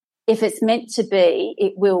if it's meant to be,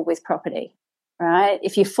 it will with property, right?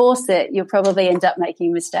 If you force it, you'll probably end up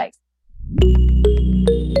making mistakes.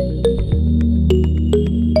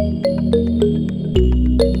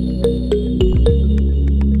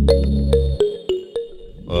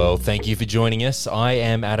 Well, thank you for joining us. I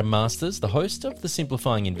am Adam Masters, the host of the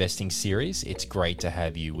Simplifying Investing series. It's great to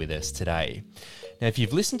have you with us today. Now, if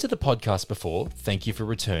you've listened to the podcast before, thank you for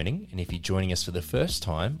returning. And if you're joining us for the first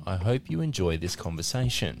time, I hope you enjoy this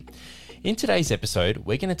conversation. In today's episode,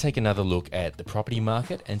 we're going to take another look at the property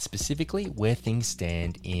market and specifically where things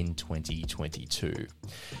stand in 2022.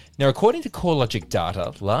 Now, according to CoreLogic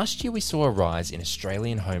data, last year we saw a rise in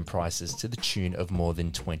Australian home prices to the tune of more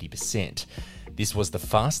than 20%. This was the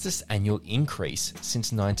fastest annual increase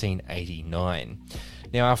since 1989.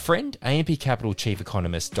 Now, our friend AMP Capital Chief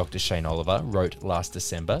Economist Dr. Shane Oliver wrote last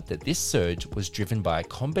December that this surge was driven by a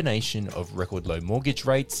combination of record low mortgage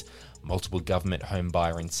rates, multiple government home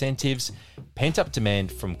buyer incentives, pent-up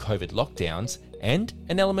demand from COVID lockdowns, and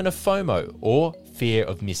an element of FOMO, or fear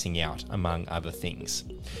of missing out, among other things.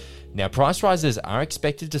 Now, price rises are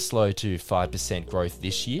expected to slow to 5% growth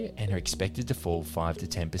this year and are expected to fall 5 to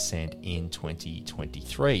 10% in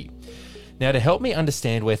 2023. Now, to help me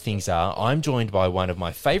understand where things are, I'm joined by one of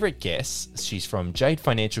my favourite guests. She's from Jade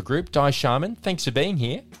Financial Group, Di Sharman. Thanks for being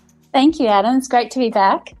here. Thank you, Adam. It's great to be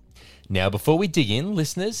back. Now, before we dig in,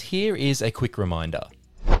 listeners, here is a quick reminder.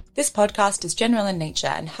 This podcast is general in nature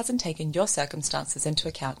and hasn't taken your circumstances into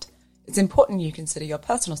account. It's important you consider your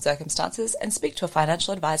personal circumstances and speak to a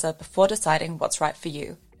financial advisor before deciding what's right for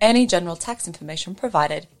you. Any general tax information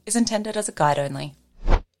provided is intended as a guide only.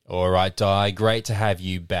 All right, Di, great to have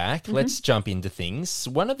you back. Let's jump into things.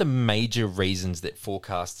 One of the major reasons that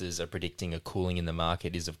forecasters are predicting a cooling in the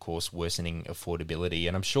market is, of course, worsening affordability.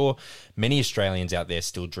 And I'm sure many Australians out there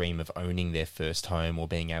still dream of owning their first home or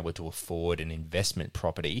being able to afford an investment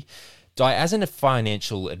property. Di, as a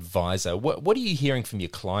financial advisor, what are you hearing from your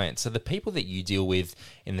clients? Are the people that you deal with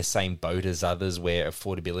in the same boat as others where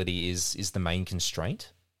affordability is the main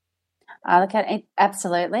constraint? I look at it,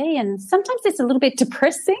 absolutely. And sometimes it's a little bit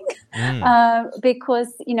depressing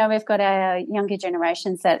because, we've got our younger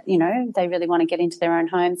generations that, they really want to get into their own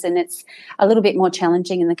homes, and it's a little bit more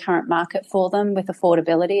challenging in the current market for them with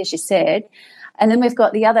affordability, as you said. And then we've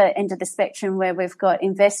got the other end of the spectrum where we've got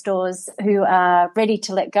investors who are ready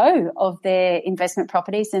to let go of their investment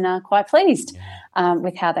properties and are quite pleased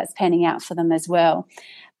with how that's panning out for them as well.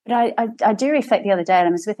 But I do reflect the other day, and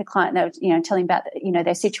I was with a client that was, telling about,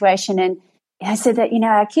 their situation, and I said that,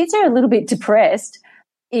 our kids are a little bit depressed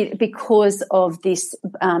because of this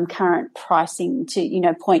current pricing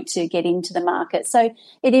to, point to get into the market. So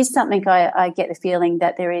it is something I get the feeling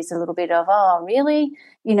that there is a little bit of, oh, really?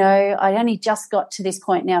 I only just got to this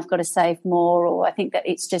point now, I've got to save more, or I think that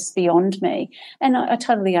it's just beyond me. And I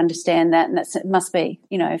totally understand that. And it must be,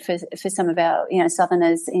 for some of our,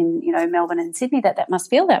 Southerners in, Melbourne and Sydney, that must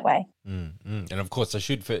feel that way. And of course,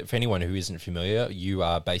 for anyone who isn't familiar, you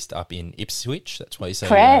are based up in Ipswich. That's why you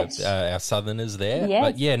say our Southerners there. Yes.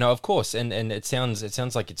 But yeah, no, of course. And it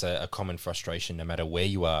sounds like it's a common frustration no matter where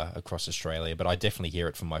you are across Australia. But I definitely hear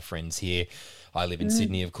it from my friends here. I live in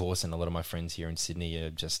Sydney, of course, and a lot of my friends here in Sydney are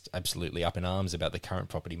just absolutely up in arms about the current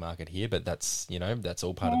property market here. But that's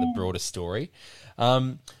all part of the broader story.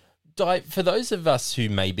 Di, for those of us who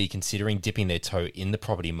may be considering dipping their toe in the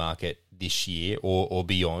property market this year or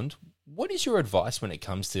beyond, what is your advice when it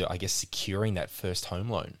comes to, I guess, securing that first home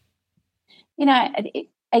loan?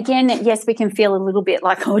 Again, yes, we can feel a little bit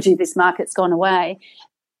like, oh, gee, this market's gone away.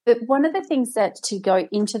 But one of the things that to go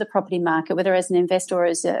into the property market, whether as an investor or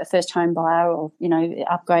as a first home buyer or,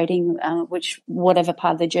 upgrading, whatever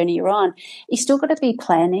part of the journey you're on, you still got to be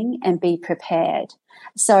planning and be prepared.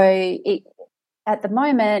 So at the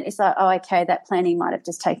moment, it's like, oh, okay, that planning might have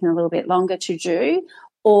just taken a little bit longer to do,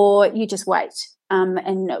 or you just wait.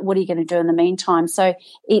 And what are you going to do in the meantime? So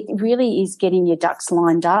it really is getting your ducks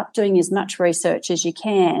lined up, doing as much research as you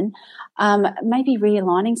can, maybe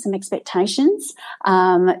realigning some expectations.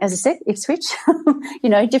 As I said, Ipswich,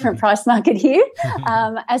 different price market here,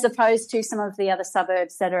 as opposed to some of the other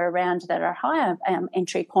suburbs that are around that are higher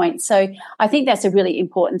entry points. So I think that's a really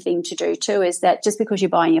important thing to do too, is that just because you're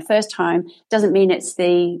buying your first home doesn't mean it's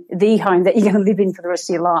the home that you're going to live in for the rest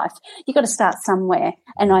of your life. You've got to start somewhere.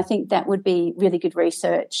 And I think that would be really good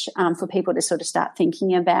research for people to sort of start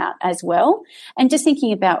thinking about as well. And just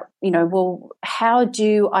thinking about, how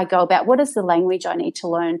do I go about, what is the language I need to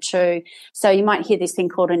learn too? So you might hear this thing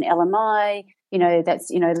called an LMI,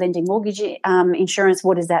 that's, lending mortgage insurance.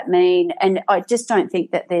 What does that mean? And I just don't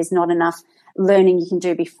think that there's not enough learning you can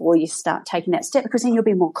do before you start taking that step, because then you'll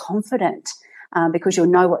be more confident because you'll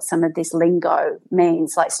know what some of this lingo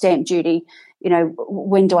means, like stamp duty.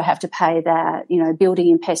 When do I have to pay that?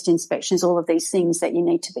 Building and pest inspections, all of these things that you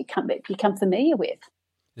need to become familiar with.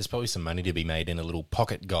 There's probably some money to be made in a little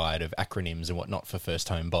pocket guide of acronyms and whatnot for first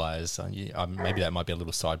home buyers. Maybe that might be a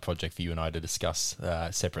little side project for you and I to discuss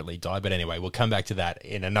separately, Di. But anyway, we'll come back to that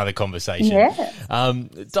in another conversation. Yeah.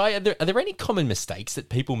 Di, are there any common mistakes that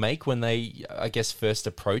people make when they, I guess, first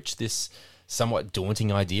approach this somewhat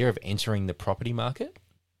daunting idea of entering the property market?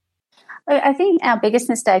 I think our biggest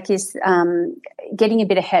mistake is getting a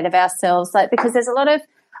bit ahead of ourselves, because there's a lot of,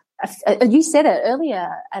 you said it earlier,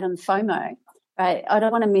 Adam, FOMO. Right, I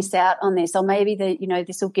don't want to miss out on this, or maybe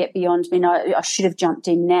this will get beyond me. No, I should have jumped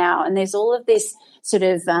in now. And there's all of this sort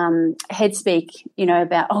of head speak,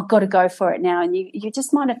 about got to go for it now, and you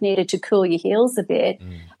just might have needed to cool your heels a bit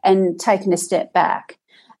and taken a step back.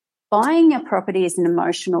 Buying a property is an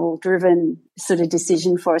emotional driven sort of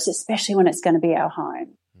decision for us, especially when it's going to be our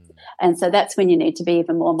home. And so that's when you need to be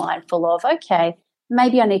even more mindful of, okay,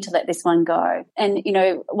 maybe I need to let this one go. And,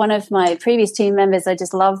 one of my previous team members, I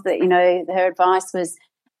just love that, her advice was,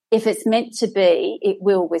 if it's meant to be, it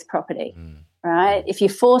will with property, right? If you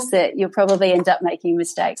force it, you'll probably end up making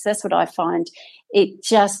mistakes. That's what I find.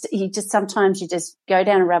 Sometimes you just go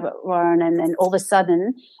down a rabbit warren, and then all of a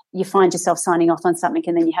sudden you find yourself signing off on something,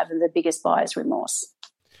 and then you have the biggest buyer's remorse.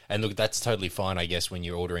 And look, that's totally fine, I guess, when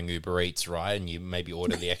you're ordering Uber Eats, right? And you maybe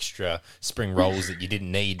order the extra spring rolls that you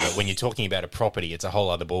didn't need. But when you're talking about a property, it's a whole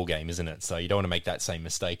other ballgame, isn't it? So you don't want to make that same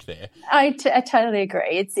mistake there. I totally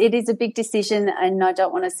agree. It is a big decision, and I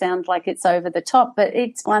don't want to sound like it's over the top, but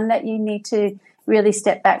it's one that you need to really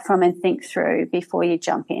step back from and think through before you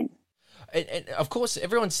jump in. And of course,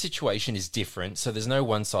 everyone's situation is different, so there's no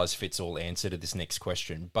one-size-fits-all answer to this next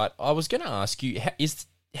question. But I was going to ask you,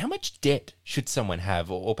 how much debt should someone have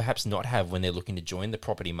or perhaps not have when they're looking to join the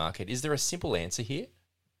property market? Is there a simple answer here?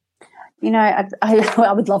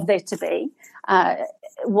 I would love there to be.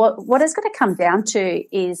 What it's going to come down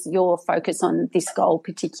to is your focus on this goal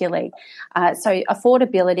particularly. So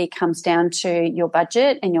affordability comes down to your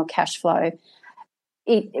budget and your cash flow.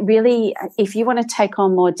 It really, if you want to take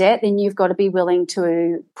on more debt, then you've got to be willing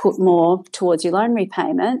to put more towards your loan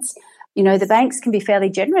repayments. The banks can be fairly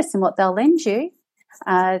generous in what they'll lend you.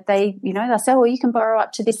 They'll say, well, you can borrow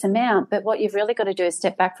up to this amount, but what you've really got to do is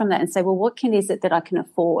step back from that and say, well, what is it that I can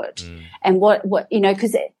afford? And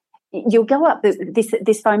because you'll go up, this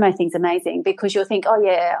FOMO thing's amazing, because you'll think, oh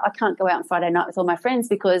yeah, I can't go out on Friday night with all my friends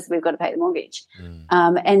because we've got to pay the mortgage.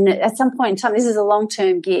 And at some point in time, this is a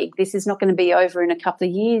long-term gig. This is not going to be over in a couple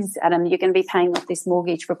of years, Adam. You're going to be paying off this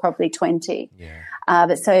mortgage for probably 20.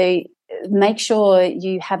 But so make sure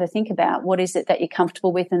you have a think about what is it that you're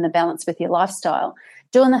comfortable with and the balance with your lifestyle.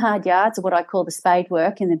 Doing the hard yards, or what I call the spade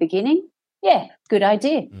work in the beginning, yeah, good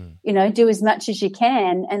idea. Do as much as you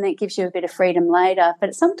can, and that gives you a bit of freedom later.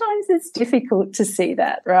 But sometimes it's difficult to see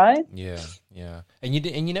that, right? Yeah. And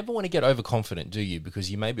you never want to get overconfident, do you?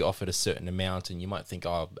 Because you may be offered a certain amount and you might think,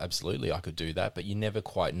 oh, absolutely, I could do that. But you never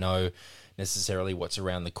quite know necessarily what's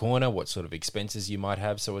around the corner, what sort of expenses you might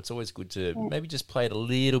have. So it's always good to maybe just play it a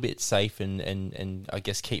little bit safe and I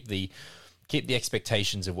guess keep the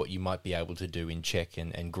expectations of what you might be able to do in check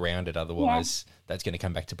and grounded. Otherwise, that's going to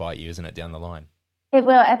come back to bite you, isn't it, down the line? Yeah,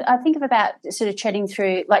 well, I think about sort of treading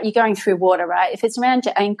through, like you're going through water, right? If it's around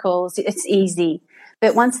your ankles, it's easy.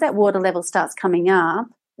 But once that water level starts coming up,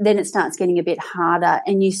 then it starts getting a bit harder,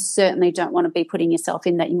 and you certainly don't want to be putting yourself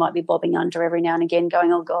in that. You might be bobbing under every now and again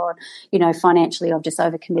going, oh God, financially I've just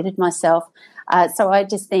overcommitted myself. So I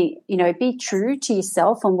just think, be true to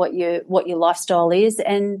yourself on what your lifestyle is,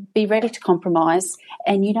 and be ready to compromise.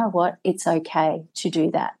 And you know what? It's okay to do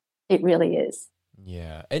that. It really is.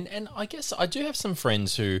 Yeah, and I guess I do have some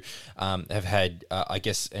friends who have had,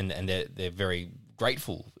 and they're very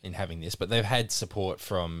grateful in having this, but they've had support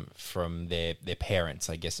from their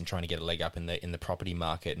parents, I guess, in trying to get a leg up in the property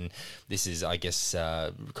market. And this is, I guess,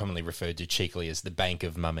 commonly referred to cheekily as the bank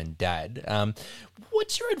of mum and dad.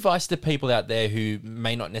 What's your advice to people out there who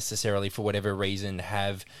may not necessarily, for whatever reason,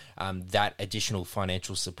 have that additional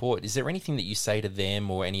financial support? Is there anything that you say to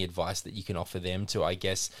them, or any advice that you can offer them to, I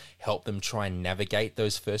guess, help them try and navigate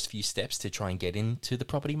those first few steps to try and get into the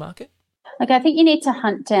property market? Look, I think you need to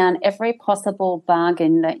hunt down every possible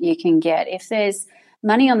bargain that you can get. If there's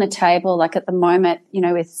money on the table, like at the moment,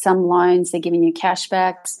 with some loans, they're giving you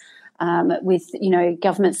cashbacks. With,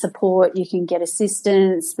 government support, you can get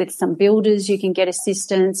assistance. With some builders, you can get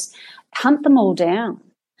assistance. Hunt them all down.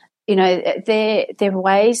 there are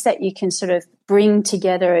ways that you can sort of bring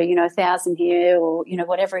together, 1,000 here or,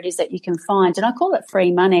 whatever it is that you can find. And I call it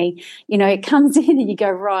free money. It comes in and you go,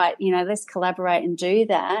 right, let's collaborate and do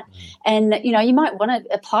that. And, you might want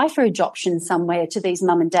to apply for adoption somewhere to these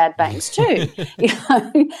mum and dad banks too,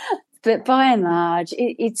 But by and large,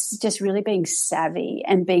 it's just really being savvy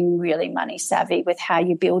and being really money savvy with how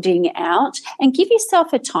you're building out, and give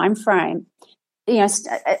yourself a time frame.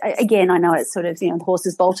 Again, I know it's sort of, the horse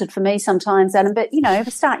is bolted for me sometimes, Adam, but,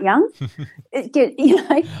 start young.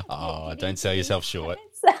 Oh, don't sell yourself short.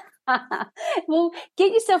 Well,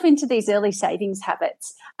 get yourself into these early savings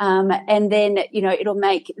habits, and then, it'll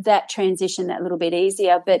make that transition that little bit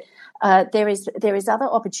easier. But there is other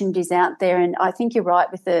opportunities out there, and I think you're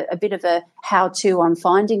right with a bit of a how-to on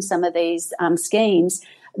finding some of these schemes.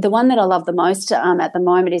 The one that I love the most at the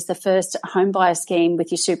moment is the first home buyer scheme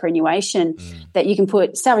with your superannuation, that you can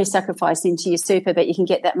put salary sacrifice into your super, but you can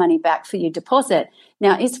get that money back for your deposit.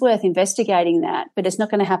 Now, it's worth investigating that, but it's not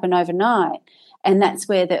going to happen overnight. And that's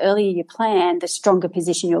where the earlier you plan, the stronger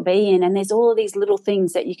position you'll be in. And there's all of these little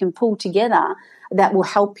things that you can pull together that will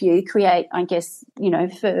help you create, I guess,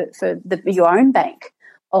 for your own bank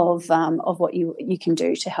of what you can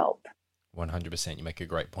do to help. 100%. You make a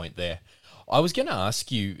great point there. I was going to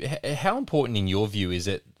ask you, how important in your view is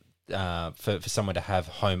it for someone to have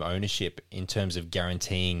home ownership in terms of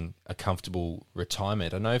guaranteeing a comfortable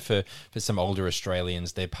retirement? I know for some older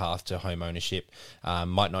Australians, their path to home ownership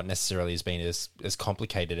might not necessarily have been as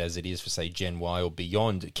complicated as it is for, say, Gen Y or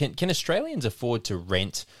beyond. Can Australians afford to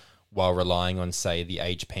rent while relying on, say, the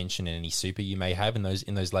age pension and any super you may have in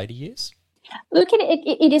those later years? Look,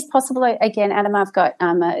 it is possible. Again, Adam, I've got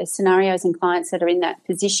scenarios and clients that are in that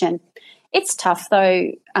position. It's tough,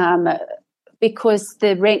 though, because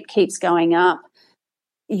the rent keeps going up.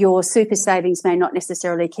 Your super savings may not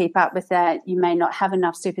necessarily keep up with that. You may not have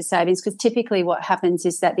enough super savings, because typically what happens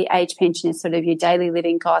is that the age pension is sort of your daily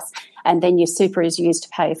living costs, and then your super is used to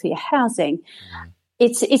pay for your housing.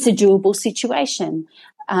 It's a doable situation.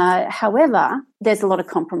 However, there's a lot of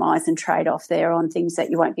compromise and trade-off there on things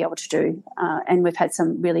that you won't be able to do. And we've had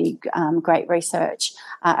some really great research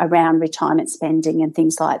around retirement spending and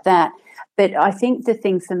things like that. But I think the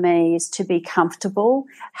thing for me is to be comfortable.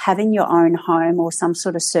 Having your own home or some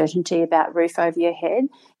sort of certainty about roof over your head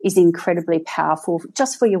is incredibly powerful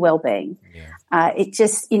just for your well-being. It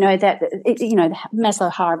just, the Maslow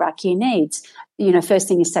hierarchy of needs. First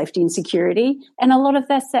thing is safety and security, and a lot of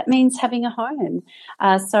that means having a home.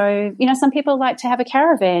 So some people like to have a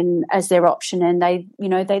caravan as their option, and they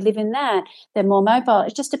live in that. They're more mobile.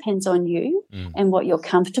 It just depends on you and what you're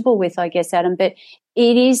comfortable with, I guess, Adam. But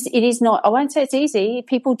it is not. I won't say it's easy.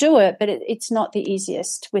 People do it, but it's not the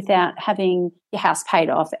easiest without having your house paid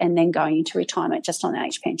off and then going into retirement just on an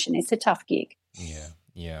age pension. It's a tough gig.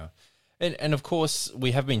 Yeah. And of course,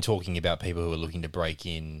 we have been talking about people who are looking to break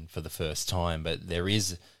in for the first time, but there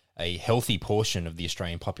is a healthy portion of the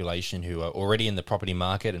Australian population who are already in the property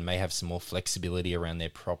market and may have some more flexibility around their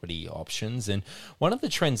property options. And one of the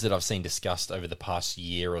trends that I've seen discussed over the past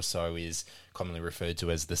year or so is commonly referred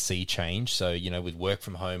to as the sea change. So, with work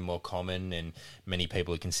from home more common, and many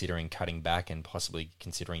people are considering cutting back and possibly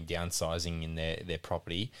considering downsizing in their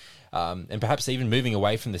property, and perhaps even moving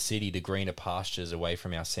away from the city to greener pastures away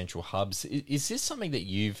from our central hubs. Is this something that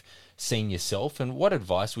you've seen yourself, and what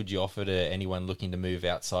advice would you offer to anyone looking to move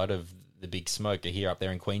outside of the big smoke? Here up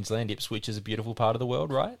there in Queensland, Ipswich is a beautiful part of the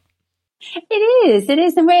world, right? It is,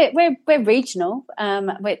 and we're regional.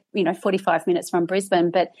 We're 45 minutes from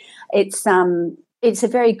Brisbane, but it's a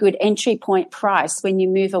very good entry point price when you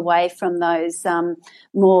move away from those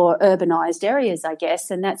more urbanised areas, I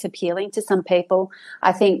guess, and that's appealing to some people.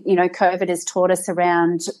 I think COVID has taught us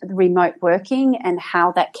around remote working and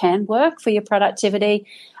how that can work for your productivity.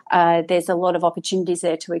 There's a lot of opportunities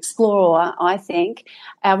there to explore, I think.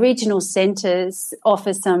 Our regional centres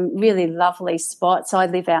offer some really lovely spots. I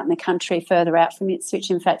live out in the country further out from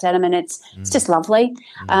Ipswich, in fact, Adam, and it's just lovely.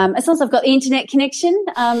 As long as I've got the internet connection,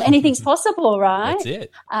 anything's possible, right? That's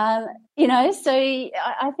it. So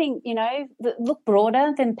I think, look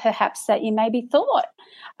broader than perhaps that you maybe thought.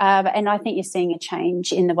 And I think you're seeing a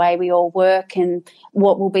change in the way we all work and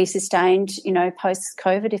what will be sustained,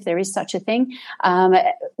 post-COVID, if there is such a thing.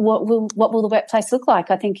 What will the workplace look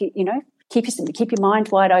like? I think, keep your mind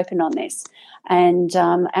wide open on this. And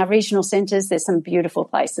our regional centres, there's some beautiful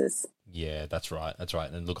places. Yeah, that's right.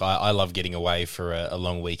 And look, I love getting away for a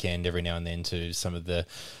long weekend every now and then to some of the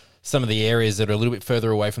some of the areas that are a little bit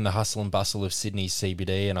further away from the hustle and bustle of Sydney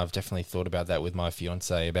CBD, and I've definitely thought about that with my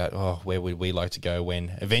fiance about, where would we like to go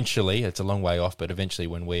when eventually, it's a long way off, but eventually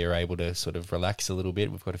when we are able to sort of relax a little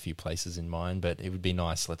bit. We've got a few places in mind, but it would be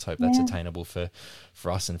nice. Let's hope that's attainable for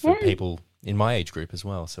us and for people in my age group as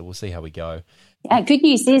well. So we'll see how we go. Good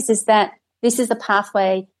news is that this is a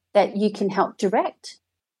pathway that you can help direct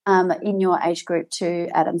in your age group too,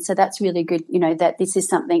 Adam. So that's really good, that this is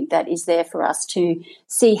something that is there for us to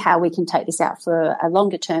see how we can take this out for a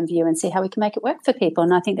longer term view and see how we can make it work for people.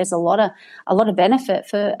 And I think there's a lot of benefit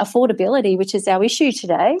for affordability, which is our issue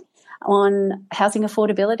today on housing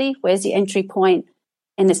affordability. Where's the entry point?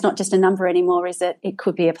 And it's not just a number anymore, is it? It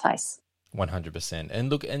could be a place. 100%. And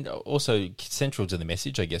look, and also central to the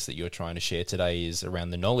message, I guess, that you're trying to share today is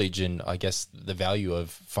around the knowledge and I guess the value of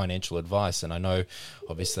financial advice. And I know,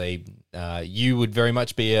 obviously, you would very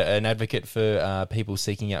much be an advocate for people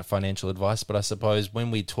seeking out financial advice. But I suppose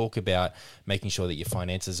when we talk about making sure that your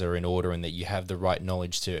finances are in order and that you have the right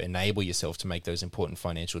knowledge to enable yourself to make those important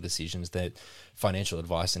financial decisions, that financial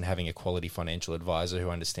advice and having a quality financial advisor who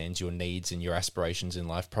understands your needs and your aspirations in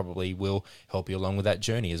life probably will help you along with that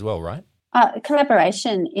journey as well, right?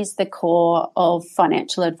 Collaboration is the core of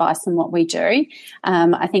financial advice and what we do.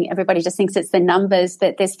 I think everybody just thinks it's the numbers,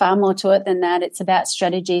 but there's far more to it than that. It's about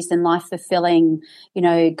strategies and life fulfilling,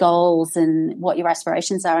 goals and what your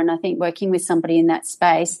aspirations are. And I think working with somebody in that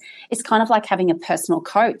space is kind of like having a personal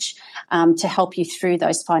coach to help you through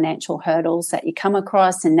those financial hurdles that you come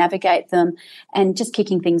across and navigate them, and just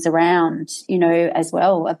kicking things around, as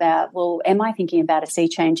well about, well, am I thinking about a sea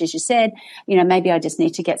change, as you said? Maybe I just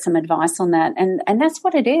need to get some advice on that. And that's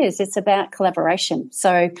what it is. It's about collaboration.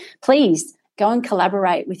 So please go and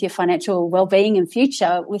collaborate with your financial well-being and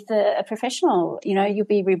future with a professional. You'll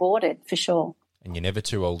be rewarded for sure. And you're never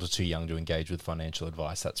too old or too young to engage with financial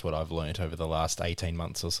advice. That's what I've learned over the last 18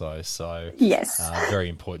 months or so. So yes, very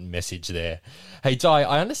important message there. Hey, Di,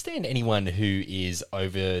 I understand anyone who is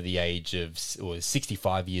over the age of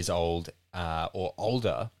 65 years old or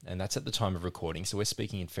older, and that's at the time of recording. So we're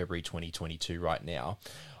speaking in February 2022 right now.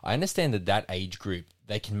 I understand that age group,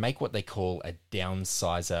 they can make what they call a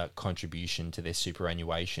downsizer contribution to their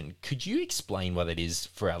superannuation. Could you explain what that is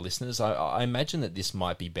for our listeners? I imagine that this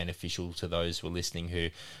might be beneficial to those who are listening who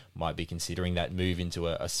might be considering that move into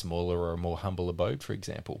a smaller or a more humble abode, for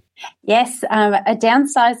example. Yes, a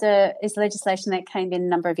downsizer is legislation that came in a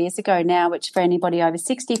number of years ago now, which for anybody over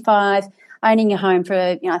 65, owning your home for,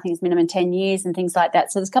 I think it's minimum 10 years and things like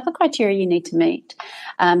that. So there's a couple of criteria you need to meet.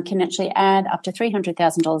 Can actually add up to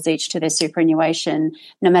 $300,000 each to their superannuation,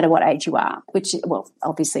 no matter what age you are, which, well,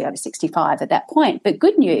 obviously over 65 at that point. But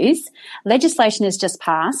good news, legislation has just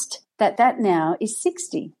passed that now is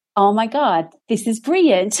 60. Oh my God, this is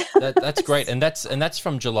brilliant. That's great. And that's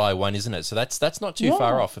from July 1, isn't it? So that's not too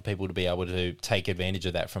far off for people to be able to take advantage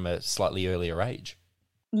of that from a slightly earlier age.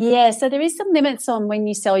 Yeah, so there is some limits on when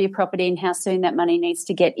you sell your property and how soon that money needs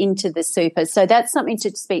to get into the super. So that's something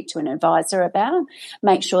to speak to an advisor about.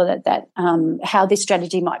 Make sure that how this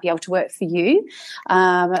strategy might be able to work for you.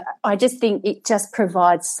 I just think it just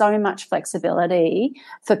provides so much flexibility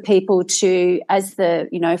for people to,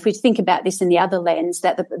 if we think about this in the other lens,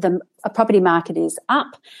 that the property market is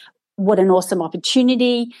up. What an awesome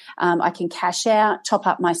opportunity. I can cash out, top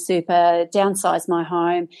up my super, downsize my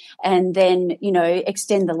home, and then,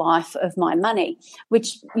 extend the life of my money,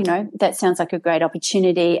 which, that sounds like a great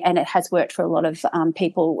opportunity, and it has worked for a lot of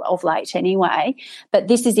people of late anyway. But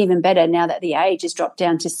this is even better now that the age has dropped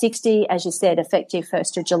down to 60, as you said, effective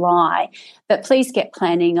 1st of July. But please get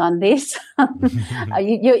planning on this.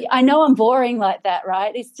 I know I'm boring like that,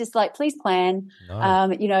 right? It's just like, please plan.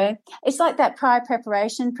 No. It's like that prior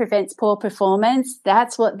preparation prevents poor performance.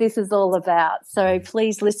 That's what this is all about. So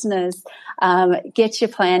please, listeners, get your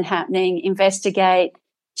plan happening, investigate,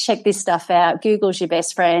 check this stuff out. Google's your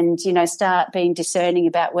best friend. Start being discerning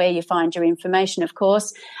about where you find your information, of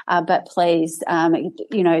course. But please,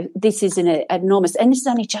 this is an enormous, and this has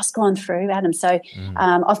only just gone through, Adam. So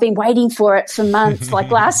I've been waiting for it for months, like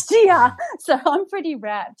last year. So I'm pretty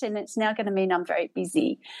wrapped, and it's now going to mean I'm very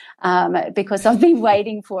busy because I've been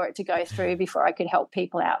waiting for it to go through before I could help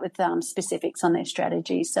people out with specifics on their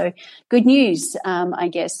strategies. So good news, I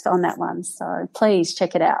guess, on that one. So please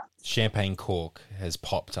check it out. Champagne cork has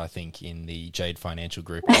popped, I think, in the Jade Financial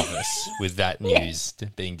Group office with that news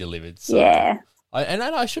being delivered. So yeah.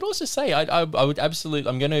 I should also say, I would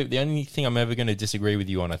absolutely. The only thing I'm ever going to disagree with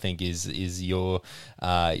you on, I think, is your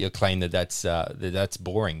claim that's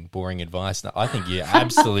boring advice. I think you're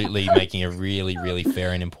absolutely making a really, really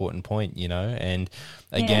fair and important point. And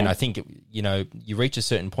again, I think you reach a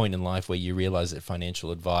certain point in life where you realize that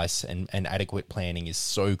financial advice and adequate planning is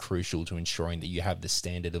so crucial to ensuring that you have the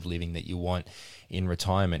standard of living that you want in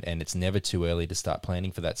retirement, and it's never too early to start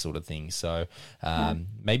planning for that sort of thing. So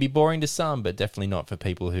maybe boring to some, but definitely not for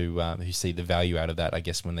people who see the value out of that, I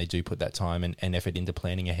guess, when they do put that time and effort into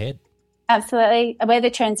planning ahead. Absolutely. We're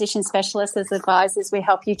the transition specialists as advisors. We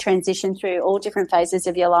help you transition through all different phases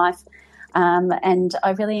of your life. And I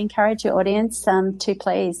really encourage your audience to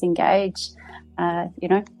please engage.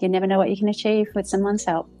 You never know what you can achieve with someone's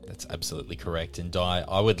help. That's absolutely correct. And Di,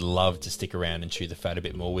 I would love to stick around and chew the fat a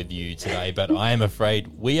bit more with you today, but I am afraid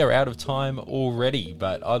we are out of time already.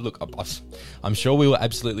 But I'm sure we will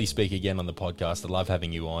absolutely speak again on the podcast. I love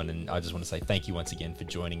having you on, and I just want to say thank you once again for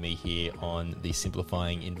joining me here on the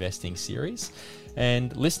Simplifying Investing series.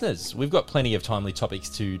 And listeners, we've got plenty of timely topics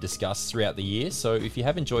to discuss throughout the year, so if you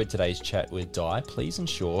have enjoyed today's chat with Di, please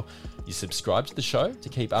ensure you subscribe to the show to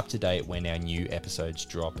keep up to date when our new episodes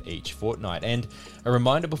drop each fortnight. And a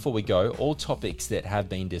reminder before we go, all topics that have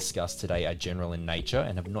been discussed today are general in nature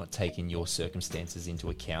and have not taken your circumstances into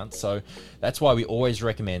account. So that's why we always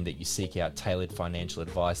recommend that you seek out tailored financial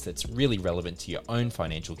advice that's really relevant to your own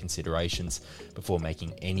financial considerations before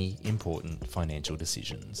making any important financial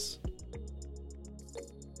decisions.